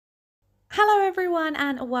Hello everyone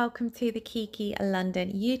and welcome to the Kiki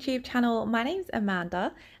London YouTube channel. My name's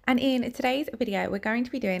Amanda and in today's video we're going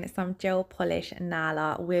to be doing some gel polish nail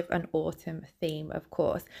art with an autumn theme, of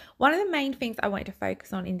course. One of the main things I wanted to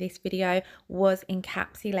focus on in this video was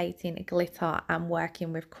encapsulating glitter and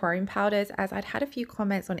working with chrome powders, as I'd had a few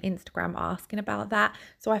comments on Instagram asking about that,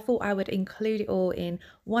 so I thought I would include it all in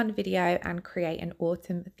one video and create an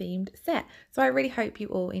autumn themed set. So I really hope you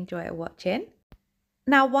all enjoy watching.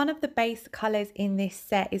 Now, one of the base colours in this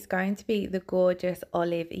set is going to be the gorgeous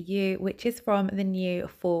olive hue, which is from the new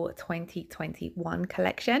Fall 2021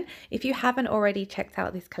 collection. If you haven't already checked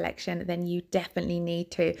out this collection, then you definitely need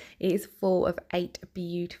to. It is full of 8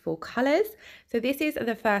 beautiful colours. So this is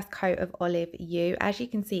the first coat of olive hue. As you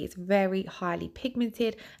can see, it's very highly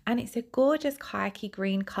pigmented and it's a gorgeous khaki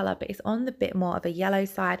green colour, but it's on the bit more of a yellow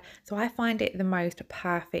side. So I find it the most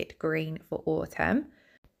perfect green for autumn.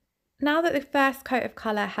 Now that the first coat of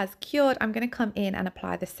colour has cured, I'm going to come in and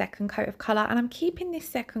apply the second coat of colour, and I'm keeping this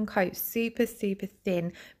second coat super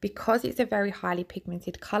thin because it's a very highly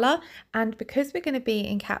pigmented colour, and because we're going to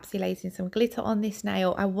be encapsulating some glitter on this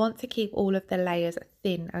nail, I want to keep all of the layers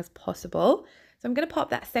thin as possible. So I'm going to pop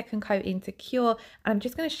that second coat into cure, and I'm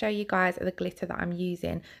just going to show you guys the glitter that I'm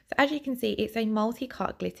using. So as you can see, it's a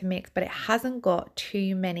multi-cut glitter mix, but it hasn't got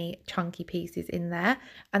too many chunky pieces in there.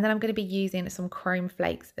 And then I'm going to be using some chrome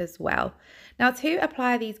flakes as well. Now to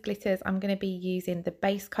apply these glitters, I'm going to be using the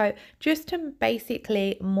base coat just to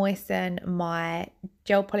basically moisten my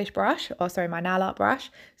gel polish brush, or sorry, my nail art brush,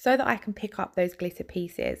 so that I can pick up those glitter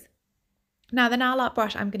pieces. Now the nail art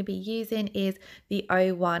brush I'm going to be using is the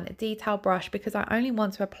 01 detail brush because I only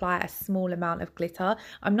want to apply a small amount of glitter.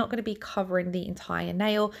 I'm not going to be covering the entire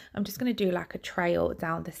nail. I'm just going to do like a trail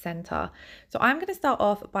down the center. So I'm going to start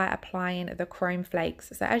off by applying the chrome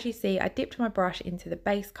flakes. So as you see, I dipped my brush into the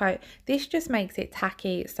base coat. This just makes it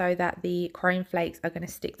tacky so that the chrome flakes are going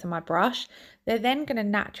to stick to my brush. They're then going to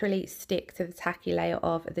naturally stick to the tacky layer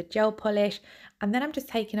of the gel polish, and then I'm just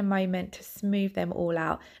taking a moment to smooth them all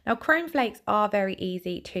out. Now chrome flakes are very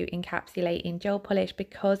easy to encapsulate in gel polish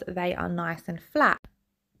because they are nice and flat.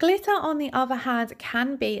 Glitter, on the other hand,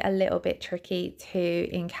 can be a little bit tricky to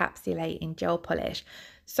encapsulate in gel polish.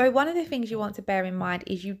 So one of the things you want to bear in mind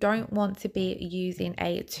is you don't want to be using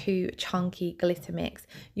a too chunky glitter mix.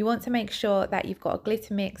 You want to make sure that you've got a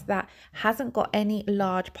glitter mix that hasn't got any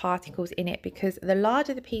large particles in it, because the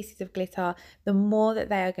larger the pieces of glitter, the more that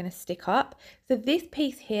they are going to stick up. So this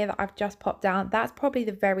piece here that I've just popped down, that's probably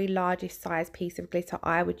the very largest size piece of glitter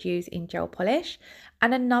I would use in gel polish.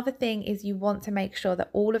 And another thing is you want to make sure that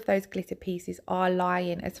all of those glitter pieces are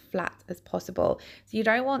lying as flat as possible. So you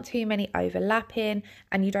don't want too many overlapping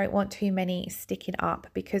and you don't want too many sticking up,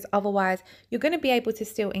 because otherwise you're going to be able to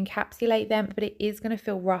still encapsulate them, but it is going to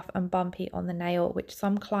feel rough and bumpy on the nail, which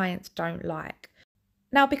some clients don't like.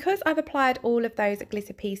 Now, because I've applied all of those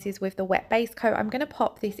glitter pieces with the wet base coat, I'm going to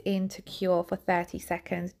pop this in to cure for 30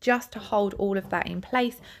 seconds just to hold all of that in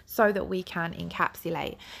place so that we can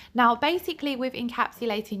encapsulate. Now, basically with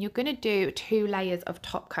encapsulating, you're going to do 2 layers of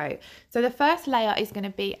top coat. So the first layer is going to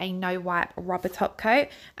be a no wipe rubber top coat,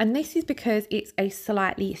 and this is because it's a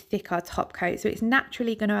slightly thicker top coat. So it's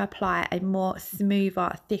naturally going to apply a more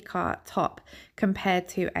smoother, thicker top compared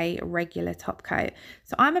to a regular top coat.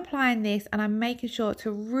 So I'm applying this and I'm making sure to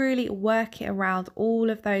really work it around all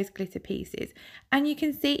of those glitter pieces, and you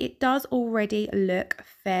can see it does already look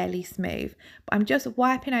fairly smooth, but I'm just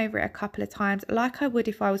wiping over it a couple of times like I would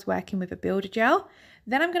if I was working with a builder gel.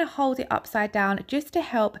 Then I'm going to hold it upside down just to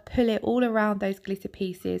help pull it all around those glitter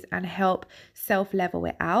pieces and help self-level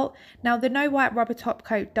it out. Now the no wipe rubber top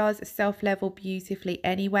coat does self-level beautifully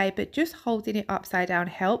anyway, but just holding it upside down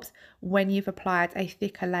helps when you've applied a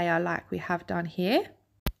thicker layer like we have done here.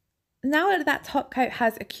 Now that that top coat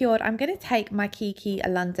has cured, I'm going to take my Kiki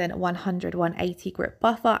London 100/180 grit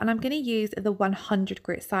buffer, and I'm going to use the 100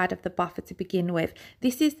 grit side of the buffer to begin with.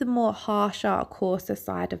 This is the more harsher, coarser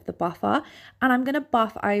side of the buffer, and I'm going to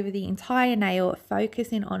buff over the entire nail,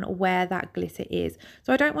 focusing on where that glitter is.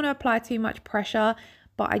 So I don't want to apply too much pressure,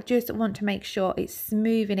 but I just want to make sure it's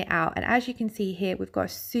smoothing it out. And as you can see here, we've got a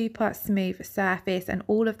super smooth surface and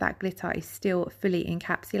all of that glitter is still fully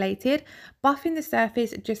encapsulated. Buffing the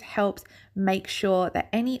surface just helps make sure that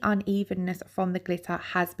any unevenness from the glitter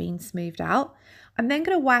has been smoothed out. I'm then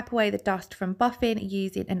going to wipe away the dust from buffing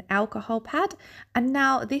using an alcohol pad, and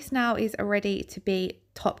now this is ready to be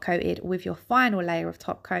top coated with your final layer of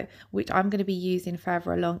top coat, which I'm going to be using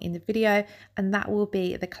further along in the video, and that will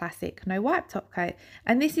be the classic no wipe top coat.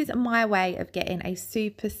 And this is my way of getting a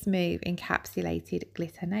super smooth encapsulated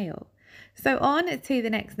glitter nail. So on to the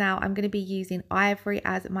next now, I'm going to be using Ivory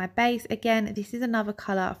as my base. Again, this is another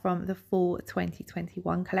colour from the fall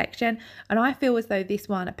 2021 collection. And I feel as though this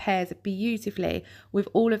one pairs beautifully with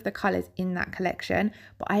all of the colours in that collection.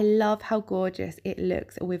 But I love how gorgeous it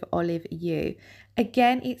looks with Olive You.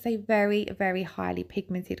 Again, it's a very, very highly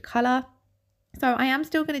pigmented colour. So I am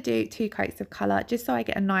still going to do 2 coats of colour just so I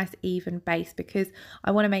get a nice even base, because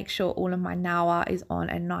I want to make sure all of my nail art is on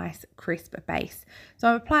a nice crisp base. So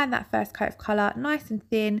I'm applying that first coat of colour nice and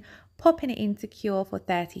thin, popping it into cure for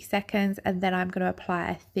 30 seconds, and then I'm going to apply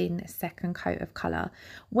a thin second coat of colour.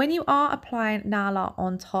 When you are applying nail art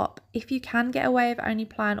on top, if you can get away with only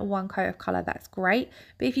applying 1 coat of colour, that's great.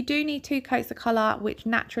 But if you do need 2 coats of colour, which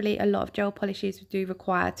naturally a lot of gel polishes do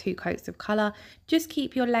require 2 coats of colour, just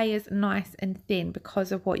keep your layers nice and thin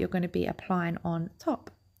because of what you're going to be applying on top.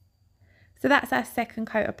 So that's our second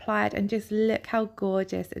coat applied, and just look how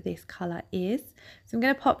gorgeous this colour is. So I'm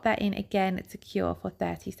going to pop that in again to cure for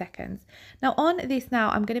 30 seconds. Now on this now,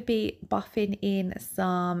 I'm going to be buffing in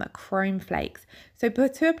some chrome flakes. So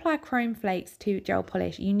to apply chrome flakes to gel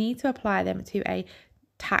polish, you need to apply them to a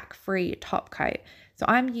tack-free top coat. So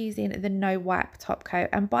I'm using the no wipe top coat,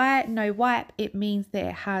 and by no wipe it means that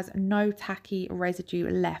it has no tacky residue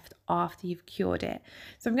left after you've cured it.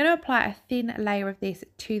 So I'm going to apply a thin layer of this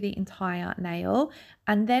to the entire nail,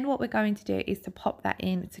 and then what we're going to do is to pop that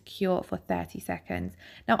in to cure for 30 seconds.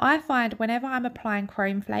 Now I find whenever I'm applying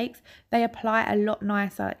chrome flakes, they apply a lot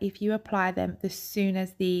nicer if you apply them as soon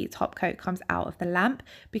as the top coat comes out of the lamp,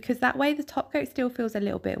 because that way the top coat still feels a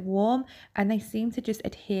little bit warm and they seem to just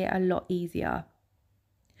adhere a lot easier.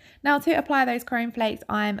 Now to apply those chrome flakes,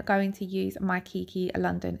 I'm going to use my Kiki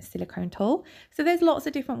London silicone tool. So there's lots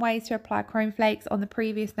of different ways to apply chrome flakes. On the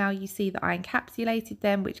previous now, you see that I encapsulated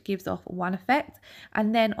them, which gives off one effect.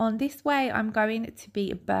 And then on this way, I'm going to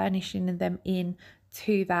be burnishing them in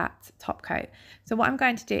to that top coat. So what I'm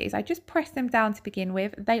going to do is I just press them down to begin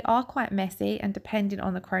with. They are quite messy, and depending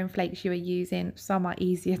on the chrome flakes you are using, some are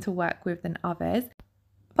easier to work with than others.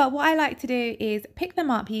 But what I like to do is pick them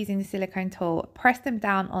up using the silicone tool, press them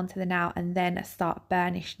down onto the nail, and then start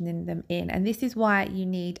burnishing them in. And this is why you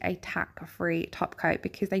need a tack-free top coat,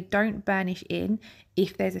 because they don't burnish in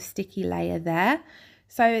if there's a sticky layer there.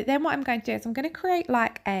 So then what I'm going to do is I'm going to create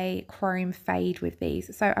like a chrome fade with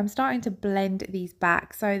these. So I'm starting to blend these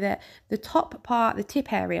back so that the top part, the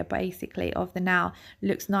tip area basically of the nail,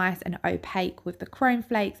 looks nice and opaque with the chrome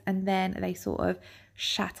flakes, and then they sort of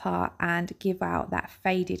shatter and give out that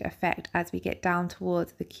faded effect as we get down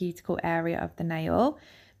towards the cuticle area of the nail.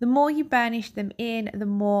 The more you burnish them in, the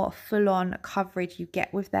more full-on coverage you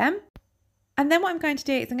get with them. And then what I'm going to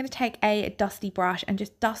do is I'm going to take a dusty brush and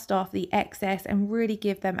just dust off the excess and really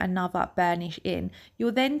give them another burnish in.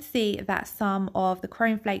 You'll then see that some of the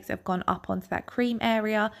chrome flakes have gone up onto that cream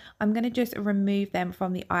area. I'm going to just remove them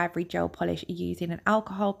from the Ivory gel polish using an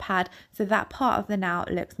alcohol pad, so that part of the nail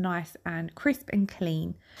looks nice and crisp and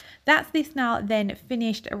clean. That's this now then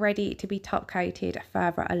finished, ready to be top coated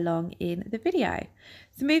further along in the video.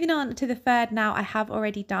 So moving on to the third now, I have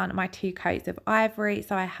already done my 2 coats of Ivory,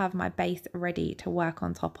 so I have my base ready to work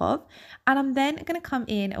on top of. And I'm then going to come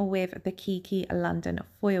in with the Kiki London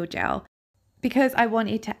foil gel, because I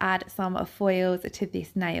wanted to add some foils to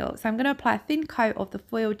this nail. So I'm going to apply a thin coat of the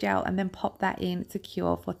foil gel and then pop that in to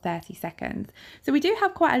cure for 30 seconds. So we do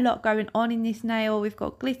have quite a lot going on in this nail. We've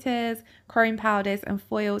got glitters, chrome powders and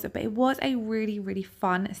foils, but it was a really, really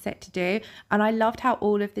fun set to do. And I loved how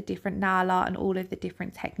all of the different nail art and all of the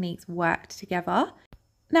different techniques worked together.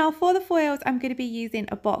 Now for the foils, I'm going to be using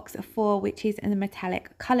a box of 4, which is in the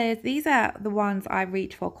metallic colours. These are the ones I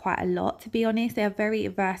reach for quite a lot, to be honest. They're a very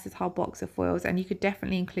versatile box of foils, and you could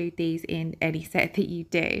definitely include these in any set that you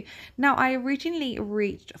do. Now I originally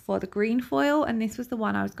reached for the green foil, and this was the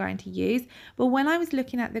one I was going to use. But when I was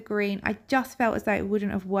looking at the green, I just felt as though it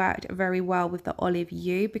wouldn't have worked very well with the Olive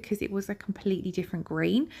You, because it was a completely different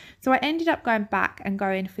green. So I ended up going back and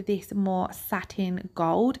going for this more satin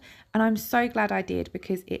gold. And I'm so glad I did,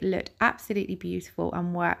 because it looked absolutely beautiful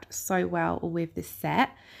and worked so well with the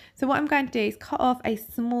set. So what I'm going to do is cut off a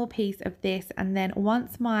small piece of this, and then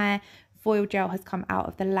once my foil gel has come out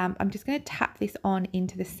of the lamp, I'm just going to tap this on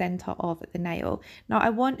into the center of the nail. Now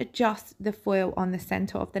I want just the foil on the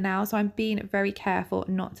center of the nail, so I'm being very careful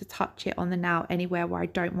not to touch it on the nail anywhere where I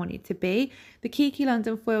don't want it to be. The Kiki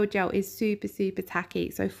London foil gel is super, super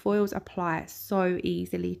tacky, so foils apply so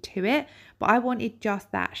easily to it, but I wanted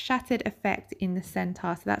just that shattered effect in the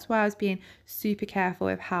center, so that's why I was being super careful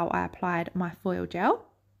with how I applied my foil,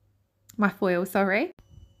 sorry.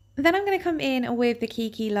 Then I'm going to come in with the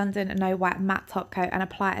Kiki London No Wipe Matte Top Coat and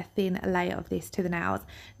apply a thin layer of this to the nails.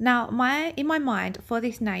 Now, in my mind, for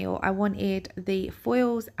this nail, I wanted the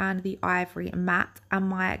foils and the ivory matte and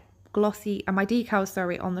my glossy and my decals,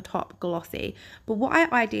 sorry, on the top glossy. But what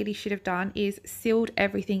I ideally should have done is sealed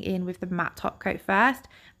everything in with the matte top coat first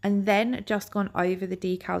and then just gone over the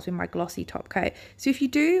decals with my glossy top coat. So if you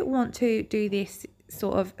do want to do this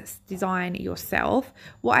sort of design yourself,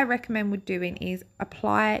 what I recommend with doing is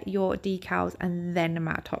apply your decals and then the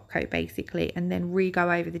matte top coat basically, and then re-go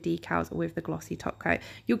over the decals with the glossy top coat.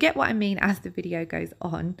 You'll get what I mean as the video goes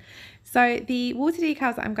on. So the water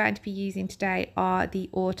decals that I'm going to be using today are the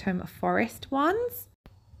Autumn Forest ones.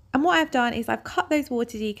 And what I've done is I've cut those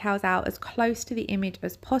water decals out as close to the image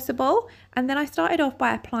as possible. And then I started off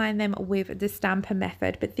by applying them with the stamper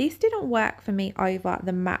method, but this didn't work for me over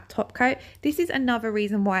the matte top coat. This is another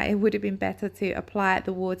reason why it would have been better to apply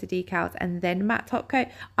the water decals and then matte top coat.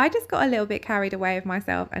 I just got a little bit carried away with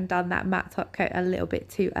myself and done that matte top coat a little bit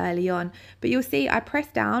too early on. But you'll see I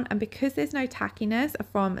pressed down, and because there's no tackiness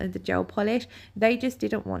from the gel polish, they just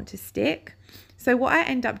didn't want to stick. So what I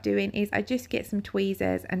end up doing is I just get some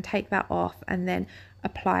tweezers and take that off and then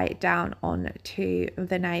apply it down onto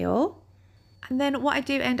the nail. And then what I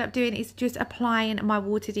do end up doing is just applying my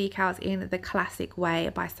water decals in the classic way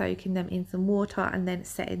by soaking them in some water and then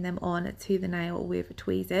setting them on to the nail with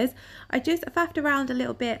tweezers. I just faffed around a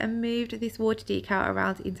little bit and moved this water decal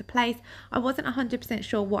around into place. I wasn't 100%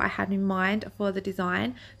 sure what I had in mind for the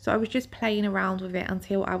design, so I was just playing around with it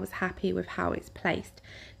until I was happy with how it's placed.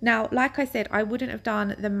 Now, like I said, I wouldn't have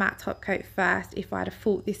done the matte top coat first if I'd have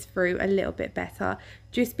thought this through a little bit better,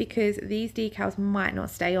 just because these decals might not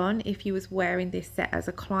stay on if you was wearing this set as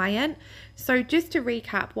a client. So just to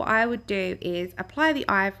recap, what I would do is apply the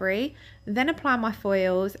ivory, then apply my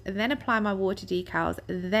foils, then apply my water decals,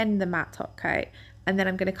 then the matte top coat. And then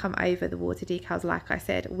I'm going to come over the water decals, like I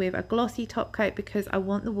said, with a glossy top coat because I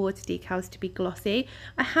want the water decals to be glossy.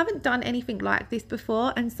 I haven't done anything like this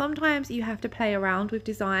before, and sometimes you have to play around with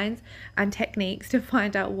designs and techniques to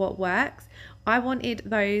find out what works. I wanted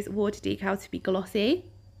those water decals to be glossy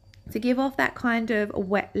to give off that kind of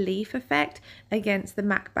wet leaf effect against the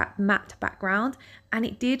matte background, and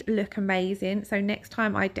it did look amazing. So next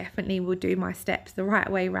time I definitely will do my steps the right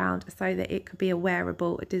way around so that it could be a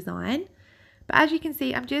wearable design. But as you can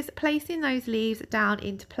see, I'm just placing those leaves down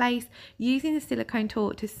into place, using the silicone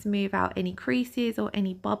tool to smooth out any creases or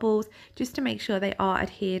any bubbles, just to make sure they are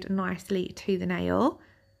adhered nicely to the nail.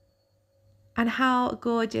 And how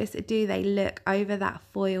gorgeous do they look over that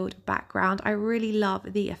foiled background. I really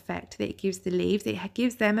love the effect that it gives the leaves. It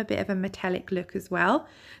gives them a bit of a metallic look as well.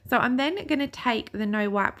 So I'm then going to take the No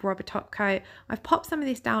Wipe rubber top coat. I've popped some of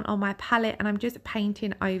this down on my palette and I'm just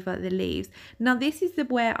painting over the leaves. Now this is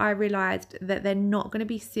where I realised that they're not going to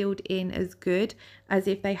be sealed in as good as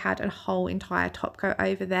if they had a whole entire top coat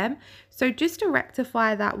over them. So just to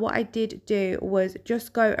rectify that, what I did do was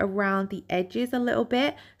just go around the edges a little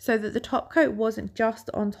bit so that the top coat wasn't just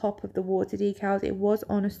on top of the water decals, it was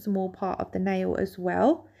on a small part of the nail as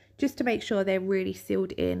well, just to make sure they're really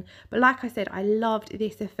sealed in. But like I said, I loved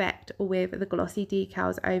this effect with the glossy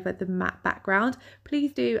decals over the matte background.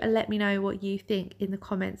 Please do let me know what you think in the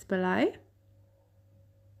comments below.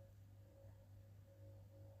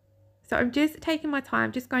 So I'm just taking my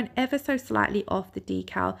time, just going ever so slightly off the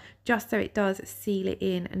decal, just so it does seal it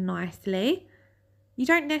in nicely. You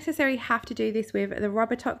don't necessarily have to do this with the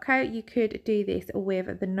rubber top coat. You could do this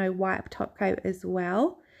with the No Wipe top coat as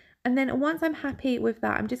well. And then once I'm happy with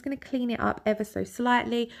that, I'm just going to clean it up ever so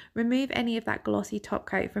slightly, remove any of that glossy top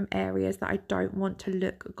coat from areas that I don't want to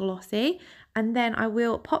look glossy. And then I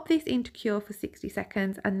will pop this into cure for 60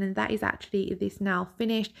 seconds. And then that is actually this nail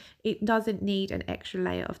finished. It doesn't need an extra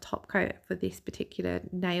layer of top coat for this particular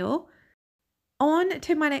nail. On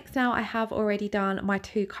to my next nail, I have already done my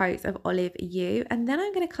 2 coats of Olive Hue, and then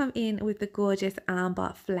I'm going to come in with the gorgeous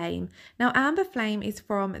Amber Flame. Now Amber Flame is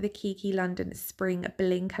from the Kiki London Spring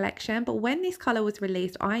Bling collection, but when this colour was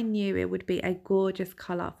released, I knew it would be a gorgeous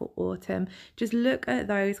colour for autumn. Just look at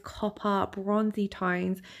those copper bronzy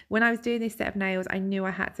tones. When I was doing this set of nails, I knew I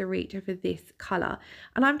had to reach for this colour,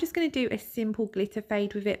 and I'm just going to do a simple glitter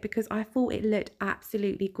fade with it because I thought it looked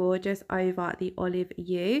absolutely gorgeous over the Olive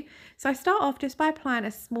Hue. So I start off just by applying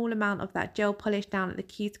a small amount of that gel polish down at the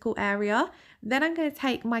cuticle area. Then I'm going to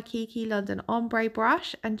take my Kiki London ombre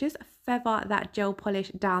brush and just feather that gel polish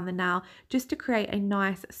down the nail just to create a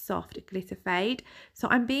nice soft glitter fade. So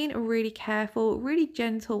I'm being really careful, really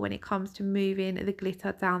gentle when it comes to moving the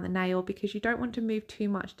glitter down the nail, because you don't want to move too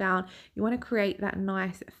much down. You want to create that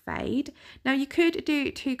nice fade. Now you could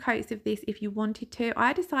do 2 coats of this if you wanted to.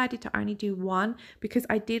 I decided to only do 1 because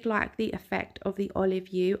I did like the effect of the olive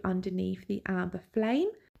hue underneath the amber flame.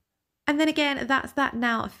 And then again, that's that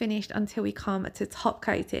now finished until we come to top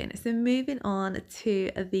coating. So moving on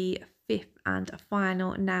to the 5th and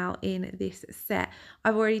final nail in this set.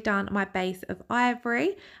 I've already done my base of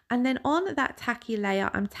ivory, and then on that tacky layer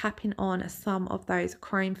I'm tapping on some of those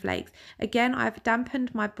chrome flakes. Again, I've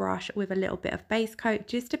dampened my brush with a little bit of base coat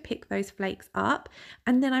just to pick those flakes up,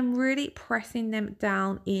 and then I'm really pressing them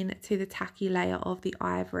down into the tacky layer of the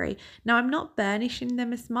ivory. Now I'm not burnishing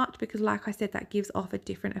them as much because, like I said, that gives off a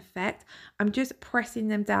different effect. I'm just pressing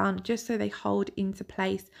them down just so they hold into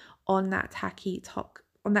place on that tacky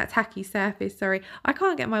surface. Sorry, I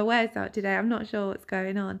can't get my words out today. I'm not sure what's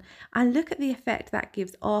going on. And look at the effect that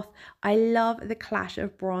gives off. I love the clash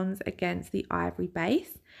of bronze against the ivory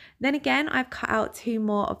base. Then again, I've cut out 2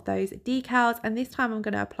 more of those decals, and this time I'm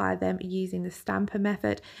going to apply them using the stamper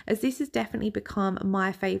method, as this has definitely become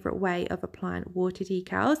my favorite way of applying water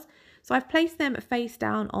decals. So I've placed them face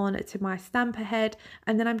down onto my stamper head,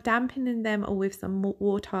 and then I'm dampening them with some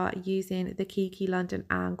water using the Kiki London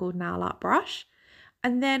angled nail art brush.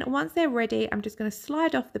 And then once they're ready, I'm just going to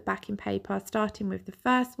slide off the backing paper, starting with the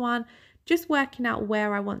first one, just working out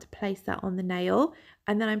where I want to place that on the nail.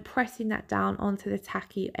 And then I'm pressing that down onto the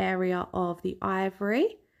tacky area of the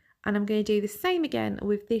ivory. And I'm going to do the same again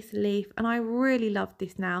with this leaf. And I really loved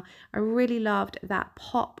this now. I really loved that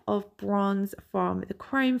pop of bronze from the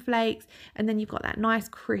chrome flakes. And then you've got that nice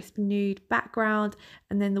crisp nude background,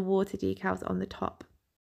 and then the water decals on the top.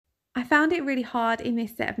 I found it really hard in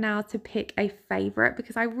this set of nails to pick a favourite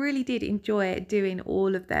because I really did enjoy doing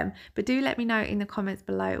all of them. But do let me know in the comments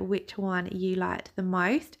below which one you liked the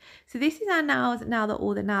most. So this is our nails now that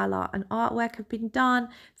all the nail art and artwork have been done.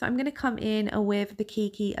 So I'm going to come in with the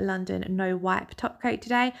Kiki London No Wipe top coat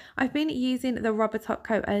today. I've been using the rubber top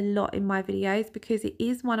coat a lot in my videos because it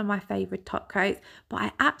is one of my favourite top coats. But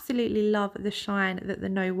I absolutely love the shine that the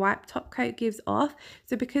No Wipe top coat gives off.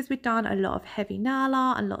 So because we've done a lot of heavy nail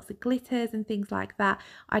art and lots of glitters and things like that,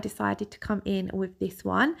 I decided to come in with this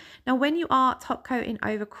one. Now when you are top coating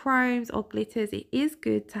over chromes or glitters, it is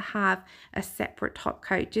good to have a separate top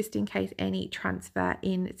coat just in case any transfer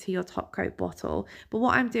into your top coat bottle. But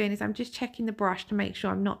what I'm doing is I'm just checking the brush to make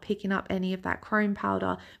sure I'm not picking up any of that chrome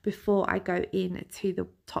powder before I go into the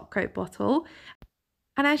top coat bottle.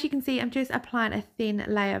 And as you can see, I'm just applying a thin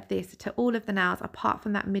layer of this to all of the nails apart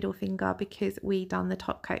from that middle finger, because we done the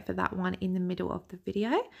top coat for that one in the middle of the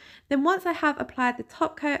video. Then once I have applied the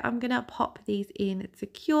top coat, I'm going to pop these in to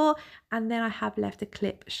cure, and then I have left a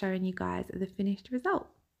clip showing you guys the finished result.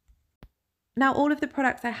 Now all of the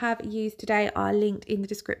products I have used today are linked in the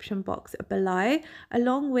description box below,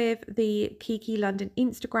 along with the Kiki London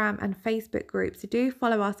Instagram and Facebook group. So do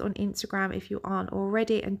follow us on Instagram if you aren't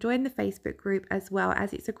already, and join the Facebook group as well,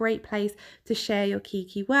 as it's a great place to share your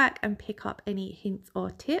Kiki work and pick up any hints or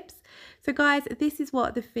tips. So guys, this is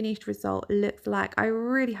what the finished result looks like. I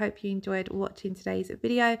really hope you enjoyed watching today's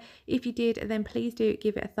video. If you did, then please do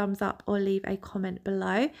give it a thumbs up or leave a comment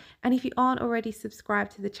below. And if you aren't already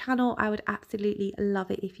subscribed to the channel, I would absolutely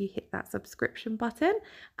love it if you hit that subscription button.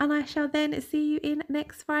 And I shall then see you in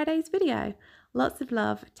next Friday's video. Lots of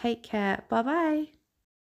love. Take care. Bye bye.